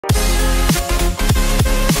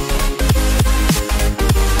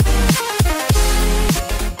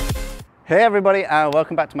Hey everybody, and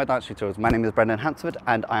welcome back to my dance tutorials. My name is Brendon Hansford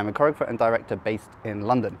and I am a choreographer and director based in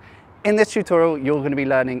London. In this tutorial, you're going to be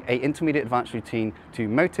learning an intermediate advanced routine to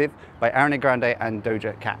Motive by Ariana Grande and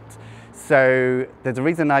Doja Cat. So there's a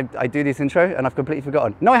reason I do this intro and I've completely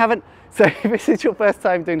forgotten. No, I haven't. So if this is your first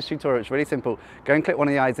time doing this tutorial, it's really simple. Go and click one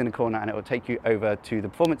of the eyes in the corner and it will take you over to the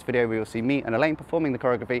performance video where you'll see me and Elaine performing the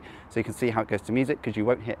choreography so you can see how it goes to music, because you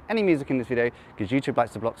won't hear any music in this video because YouTube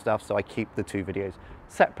likes to block stuff, so I keep the two videos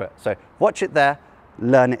separate. So watch it there,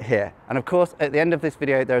 learn it here. And of course, at the end of this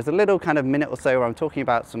video, there's a little kind of minute or so where I'm talking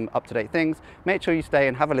about some up-to-date things. Make sure you stay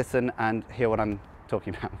and have a listen and hear what I'm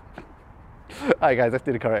talking about. All right guys, let's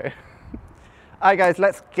do the choreo. Alright guys,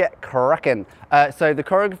 let's get cracking. So the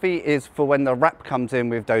choreography is for when the rap comes in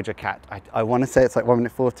with Doja Cat. I want to say it's like 1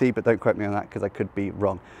 minute 40, but don't quote me on that because I could be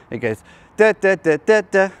wrong. It goes da da da da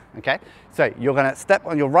da. Okay, so you're going to step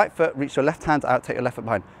on your right foot, reach your left hand out, take your left foot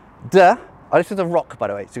behind. Da. Oh, this is a rock, by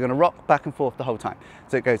the way. So you're going to rock back and forth the whole time.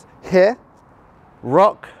 So it goes here,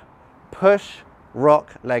 rock, push,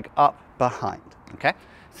 rock, leg up, behind. Okay,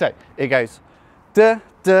 so it goes da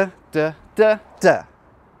da da da da.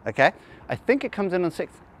 Okay. I think it comes in on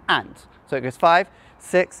 6 and. So it goes 5,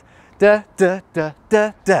 6, da, da, da,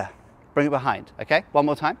 da, da. Bring it behind, okay? One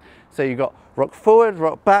more time. So you've got rock forward,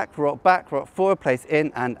 rock back, rock forward, place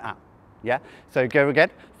in and out, yeah? So go again,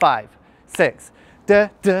 5, 6, da,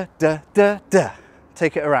 da, da, da, da.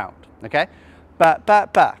 Take it around, okay? Ba, ba,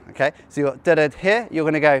 ba, okay? So you've got da, da here, you're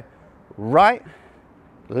gonna go right,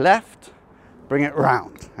 left, bring it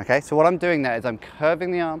round, okay? So what I'm doing there is I'm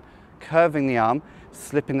curving the arm,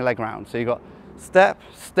 slipping the leg around. So you've got step,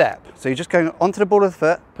 step. So you're just going onto the ball of the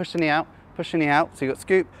foot, push the knee out. So you've got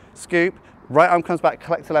scoop, scoop, right arm comes back,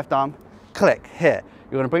 collect the left arm, click, here.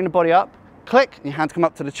 You're gonna bring the body up, click, and your hands come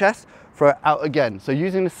up to the chest, throw it out again. So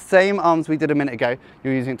using the same arms we did a minute ago,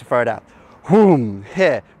 you're using it to throw it out. Boom,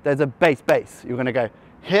 here, there's a bass. You're gonna go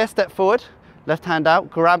here, step forward, left hand out,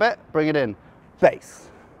 grab it, bring it in, bass,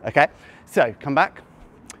 okay? So come back.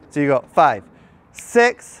 So you got 5,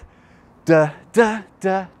 6, da da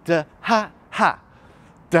da da ha ha,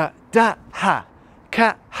 da da ha,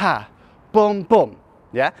 ka ha, boom boom,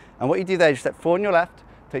 yeah? And what you do there is you step forward on your left,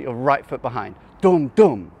 take your right foot behind, dum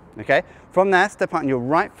dum, okay? From there, step out on your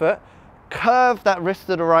right foot, curve that wrist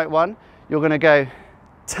to the right one, you're gonna go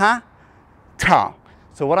ta, ta.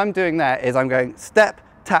 So what I'm doing there is I'm going step,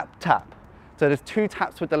 tap, tap. So there's 2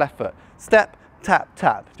 taps with the left foot, step, tap,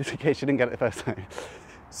 tap, just in case you didn't get it the first time.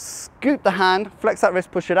 Scoop the hand, flex that wrist,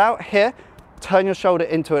 push it out. Here, turn your shoulder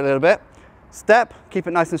into it a little bit. Step, keep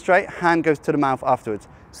it nice and straight. Hand goes to the mouth afterwards.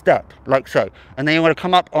 Step, like so. And then you want to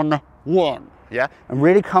come up on the 1, yeah? And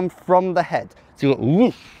really come from the head. So you got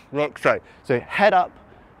whoosh, like so. So head up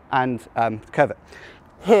and curve it.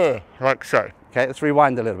 Here, like so. Okay, let's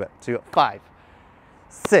rewind a little bit. So you got 5,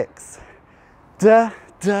 6, da,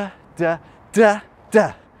 da, da, da,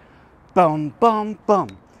 da. Boom, boom, boom.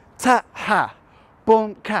 Ta, ha.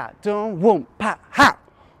 Boom, cat, dum, whoom, pa, ha,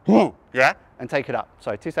 whoom, yeah? And take it up.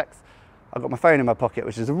 Sorry, 2 secs. I've got my phone in my pocket,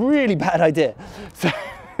 which is a really bad idea. So,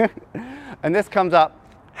 and this comes up,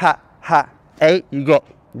 ha, ha, 8, you got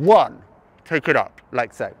 1. Take it up,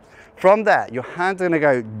 like so. From there, your hands are gonna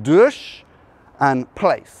go dush and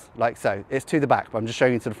place, like so. It's to the back, but I'm just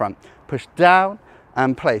showing you to the front. Push down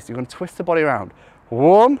and place. You're gonna twist the body around.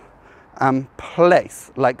 Warm and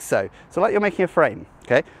place, like so. So like you're making a frame,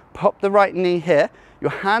 okay? Pop the right knee here,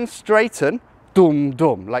 your hands straighten, dum,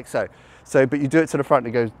 dum, like so. So, but you do it to the front,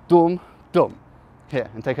 it goes dum, dum, here,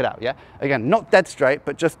 and take it out, yeah? Again, not dead straight,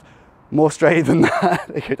 but just more straight than that.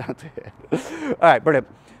 They go down to here. All right, brilliant.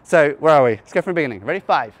 So, where are we? Let's go from the beginning. Ready?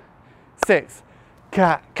 5, 6,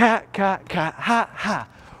 ka, ka, ka, ka, ha, ha,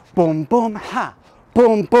 boom, boom, ha,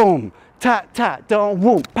 boom, boom, ta, ta, dum,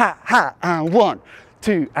 whoom, pa, ha, and 1,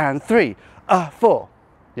 2, and 3, 4,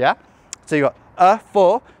 yeah? So you got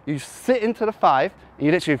 4, you sit into the 5, and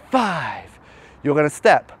you literally 5. You're gonna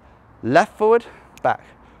step left forward, back,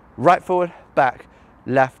 right forward, back,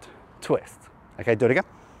 left, twist. Okay, do it again.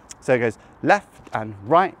 So it goes left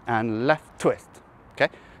and left twist. Okay,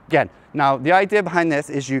 again. Now the idea behind this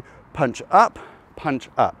is you punch up, punch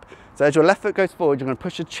up. So as your left foot goes forward, you're gonna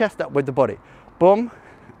push your chest up with the body. Boom,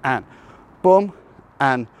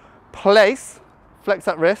 and place, flex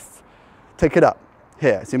that wrist, take it up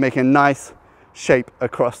here. So you're making a nice shape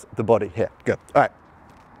across the body here. Good. All right.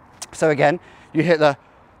 So again, you hit the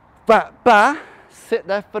ba ba, sit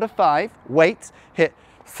there for the 5, wait, hit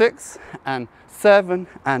 6 and 7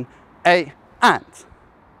 and 8 and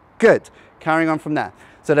good. Carrying on from there.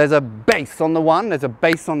 So there's a bass on the 1, there's a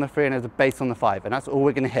bass on the 3, and there's a bass on the 5, and that's all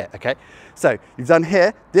we're going to hit. Okay. So you've done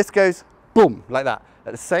here. This goes boom like that.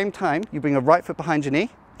 At the same time, you bring a right foot behind your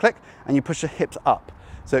knee, click, and you push your hips up.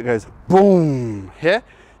 So it goes boom here,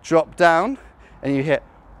 drop down, and you hit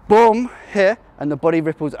boom here, and the body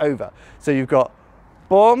ripples over. So you've got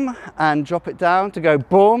boom, and drop it down to go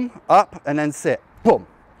boom, up, and then sit, boom,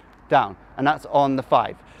 down. And that's on the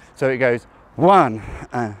 5. So it goes 1,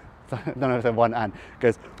 and, I don't know if I said 1 and, it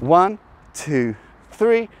goes 1, 2,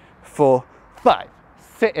 3, 4, 5.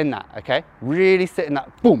 Sit in that, okay? Really sit in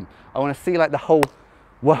that, boom. I want to see like the whole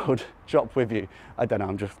world drop with you. I don't know,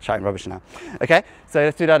 I'm just chatting rubbish now. Okay, so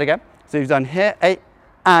let's do that again. So you've done here, 8,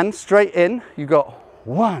 and straight in, you've got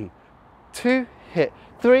 1, 2, hit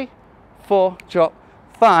 3, 4, drop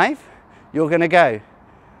 5. You're going to go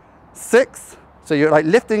 6. So you're like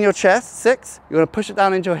lifting your chest, 6. You're going to push it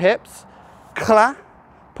down into your hips, cla,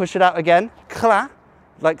 push it out again, cla,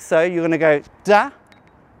 like so. You're going to go da,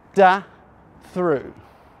 da, through.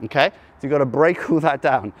 Okay, so you've got to break all that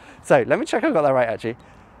down. So let me check I've got that right actually.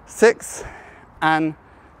 6 and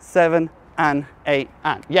 7 and 8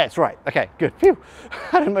 and. Yeah, it's right. Okay, good. Phew. I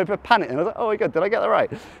had a moment of panic and I was like, oh my God, did I get that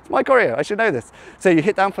right? It's my choreo, I should know this. So you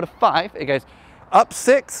hit down for the 5, it goes up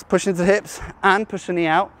 6, push into the hips and push the knee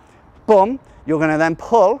out. Boom. You're going to then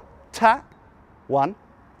pull, ta, 1,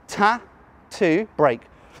 ta, 2, break,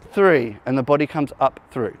 3, and the body comes up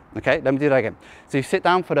through. Okay, let me do that again. So you sit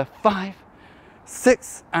down for the 5,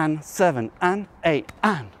 6 and 7 and 8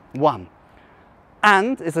 and 1.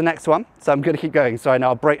 And is the next one. So I'm going to keep going. So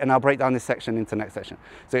I'll break down this section into the next section.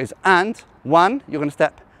 So it's and 1, you're going to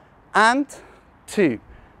step and 2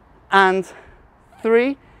 and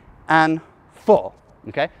 3 and 4.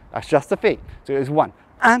 Okay, that's just the feet. So it's 1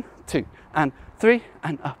 and 2 and 3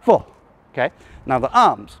 and 4. Okay, now the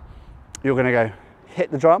arms, you're going to go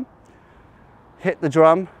hit the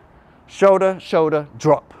drum, shoulder, shoulder,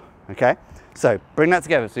 drop. Okay, so bring that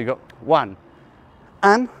together. So you've got 1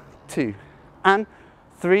 and 2 and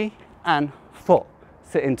 3 and 4.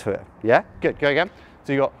 Sit into it. Yeah, good. Go again.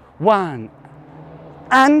 So you got 1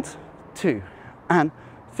 and 2 and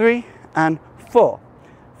 3 and 4.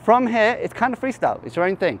 From here, it's kind of freestyle. It's your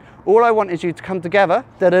own thing. All I want is you to come together.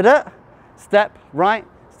 Da da da. Step right,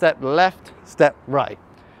 step left, step right.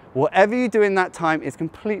 Whatever you do in that time is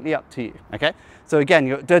completely up to you. Okay. So again,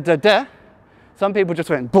 you got da da da. Some people just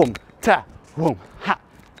went boom, ta, boom, ha.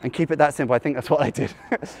 And keep it that simple. I think that's what I did.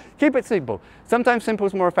 Keep it simple. Sometimes simple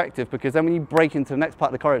is more effective because then when you break into the next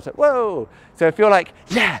part of the choreo, it's like, whoa. So if you're like,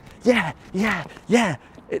 yeah, yeah, yeah, yeah,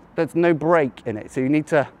 there's no break in it. So you need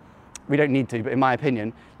to, we don't need to, but in my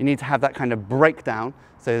opinion, you need to have that kind of breakdown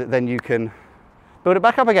so that then you can build it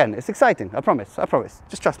back up again. It's exciting, I promise, I promise.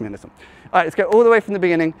 Just trust me on this one. All right, let's go all the way from the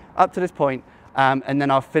beginning up to this point, and then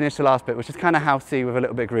I'll finish the last bit, which is kind of house C with a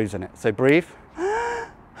little bit of grooves in it. So breathe.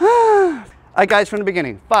 All right, guys, from the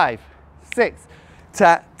beginning. 5, 6,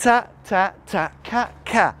 ta, ta, ta, ta, ka,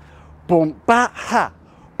 ka, boom, ba, ha,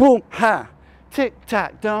 boom, ha, tick,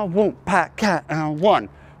 tack, da, boom, pa, ka, and 1,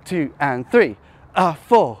 2, and 3,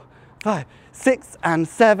 4, 5, 6, and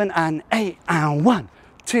 7, and 8, and 1,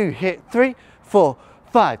 2, hit 3, 4,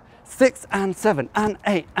 5, 6, and 7, and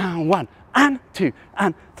 8, and 1, and 2,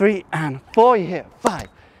 and 3, and 4, you hit 5,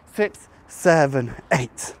 6, 7,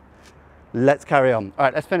 8. Let's carry on. All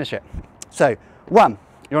right, let's finish it. So 1,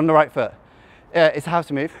 you're on the right foot. It's a house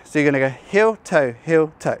move. So you're going to go heel, toe,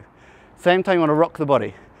 heel, toe. Same time you want to rock the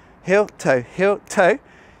body. Heel, toe, heel, toe.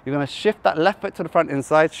 You're going to shift that left foot to the front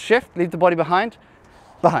inside. Shift, leave the body behind,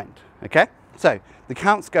 behind. Okay? So the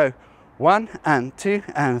counts go 1 and 2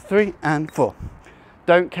 and 3 and 4.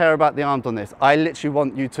 Don't care about the arms on this. I literally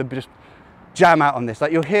want you to just jam out on this.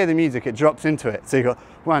 Like you'll hear the music, it drops into it. So you've got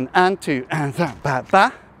 1 and 2 and 3, ba,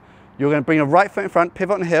 ba. You're going to bring your right foot in front,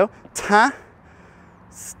 pivot on the heel, ta,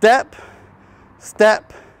 step,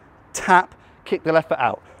 step, tap, kick the left foot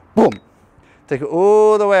out. Boom. Take it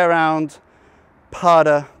all the way around,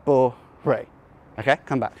 pada, bo, re. Okay,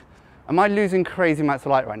 come back. Am I losing crazy amounts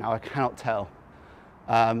of light right now? I cannot tell.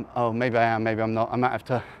 Oh, maybe I am, maybe I'm not. I might have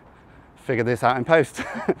to figure this out in post,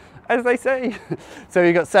 as they say. So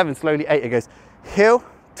you got 7, slowly 8. It goes heel,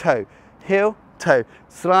 toe,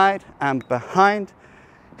 slide and behind,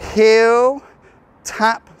 heel,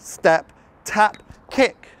 tap, step, tap,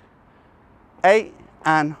 kick. 8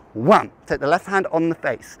 and 1. Take the left hand on the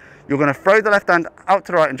face. You're going to throw the left hand out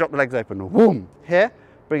to the right and drop the legs open. Whoom. Here,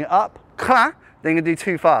 bring it up, cla. Then you're going to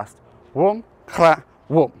do 2 fast. Whoom, cla,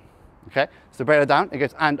 whoom. Okay, so break it down. It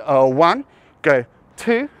goes and 1, go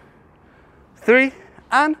 2, 3,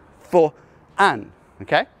 and 4, and.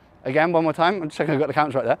 Okay, again, one more time. I'm just checking I've got the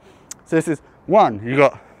counts right there. So this is 1, you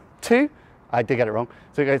got 2, I did get it wrong.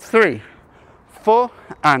 So it goes 3, 4,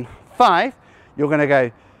 and 5. You're going to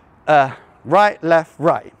go right, left,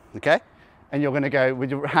 right. Okay, and you're going to go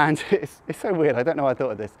with your hand. It's so weird. I don't know why I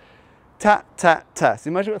thought of this. Ta, ta, ta. So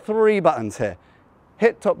imagine you've got 3 buttons here.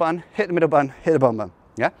 Hit top button, hit the middle button, hit the bottom button.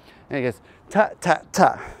 Yeah? And it goes ta, ta,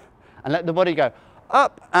 ta. And let the body go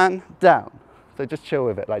up and down. So just chill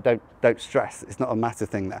with it. Like don't stress. It's not a massive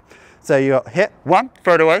thing there. So you got hit 1,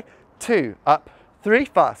 throw it away. 2, up. 3,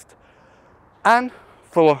 fast. And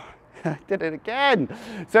 4. I did it again.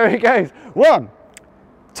 So it goes 1,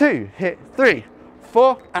 2, hit 3,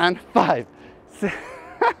 4 and 5.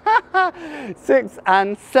 6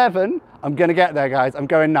 and 7. I'm gonna get there, guys. I'm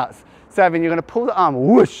going nuts. 7, you're gonna pull the arm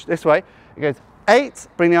whoosh this way. It goes 8,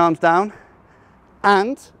 bring the arms down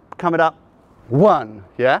and coming up 1,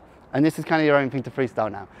 yeah? And this is kind of your own thing to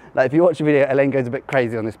freestyle now. Like if you watch the video, Elaine goes a bit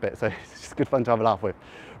crazy on this bit, so it's just good fun to have a laugh with.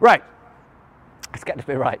 Right, let's get this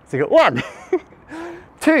bit right. So you got 1,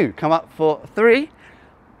 2, come up for 3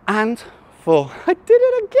 and 4. I did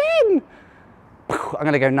it again. I'm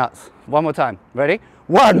gonna go nuts. One more time. Ready?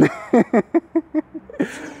 1,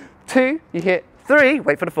 2, you hit 3,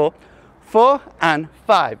 wait for the 4, 4 and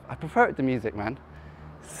 5. I prefer it to music, man.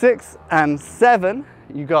 6 and 7,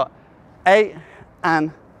 you got 8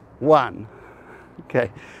 and 1.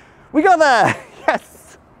 Okay, we got there.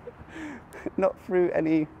 Yes. Not through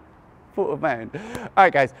any fault of my own. All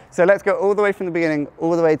right, guys, so let's go all the way from the beginning,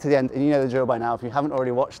 all the way to the end. And you know the drill by now. If you haven't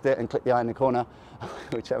already watched it, and click the eye in the corner,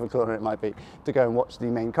 whichever corner it might be, to go and watch the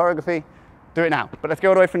main choreography, do it now. But let's go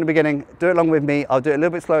all the way from the beginning, do it along with me. I'll do it a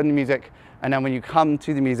little bit slower than the music. And then when you come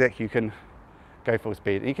to the music, you can go full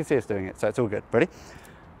speed. And you can see us doing it, so it's all good. Ready?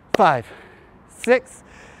 5, 6,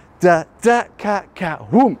 da, da, ka, ka,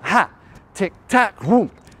 whoom, ha, tick, tack,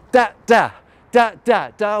 whoom, da, da, da, da,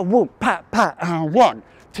 da, whoom, pa, pa, 1,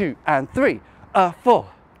 2 and 3,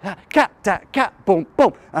 4, cat, tat, cat, boom,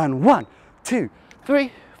 boom, and 1, 2,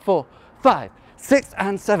 3, 4, 5, 6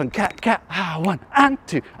 and 7, cat, cat, 1 and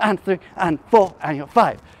 2 and 3 and 4, and you're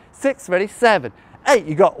 5, 6, ready, 7, 8,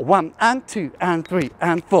 you got 1 and 2 and 3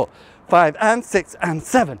 and 4, 5 and 6 and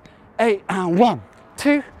 7, 8 and 1,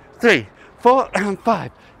 2, 3, 4 and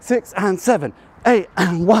 5, 6 and 7, 8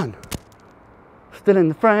 and 1. Still in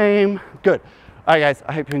the frame. Good. All right, guys,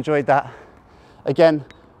 I hope you enjoyed that. Again,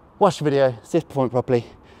 watch the video, see us perform it properly.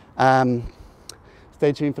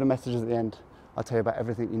 Stay tuned for the messages at the end. I'll tell you about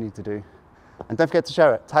everything you need to do. And don't forget to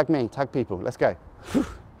share it. Tag me, tag people. Let's go.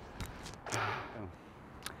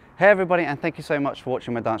 Hey everybody, and thank you so much for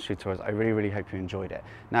watching my dance tutorials. I really, really hope you enjoyed it.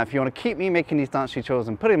 Now, if you want to keep me making these dance tutorials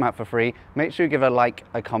and putting them out for free, make sure you give it a like,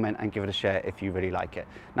 a comment, and give it a share if you really like it.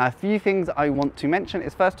 Now, a few things I want to mention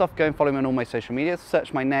is, first off, go and follow me on all my social medias.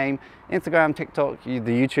 Search my name, Instagram, TikTok, the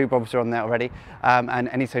YouTube, obviously on there already, and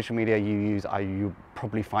any social media you use, you'll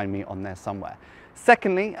probably find me on there somewhere.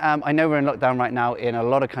 Secondly, I know we're in lockdown right now in a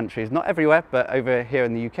lot of countries, not everywhere, but over here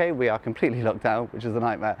in the UK, we are completely locked down, which is a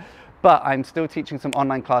nightmare. But I'm still teaching some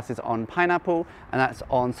online classes on Pineapple, and that's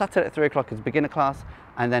on Saturday at 3 o'clock as beginner class,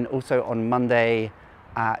 and then also on Monday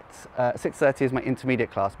at 6:30 is my intermediate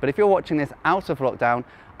class. But if you're watching this out of lockdown,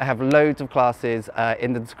 I have loads of classes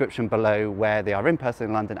in the description below where they are in person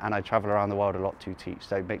in London, and I travel around the world a lot to teach.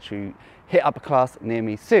 So make sure you hit up a class near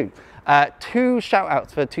me soon. 2 shout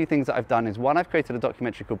outs for 2 things that I've done is, 1, I've created a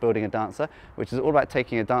documentary called Building a Dancer, which is all about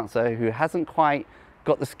taking a dancer who hasn't quite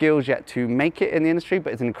got the skills yet to make it in the industry,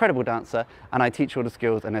 but is an incredible dancer, and I teach all the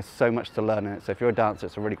skills, and there's so much to learn in it. So if you're a dancer,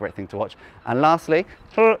 it's a really great thing to watch. And lastly,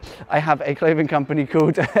 I have a clothing company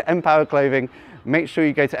called Empower Clothing. Make sure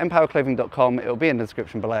you go to empowerclothing.com, it'll be in the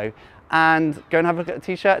description below, and go and have a look at the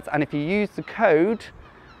t-shirts. And if you use the code,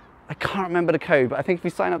 I can't remember the code, but I think if you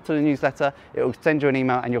sign up to the newsletter, it will send you an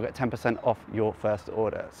email and you'll get 10% off your first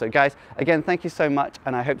order. So guys, again, thank you so much,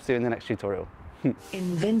 and I hope to see you in the next tutorial.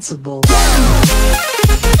 Invincible.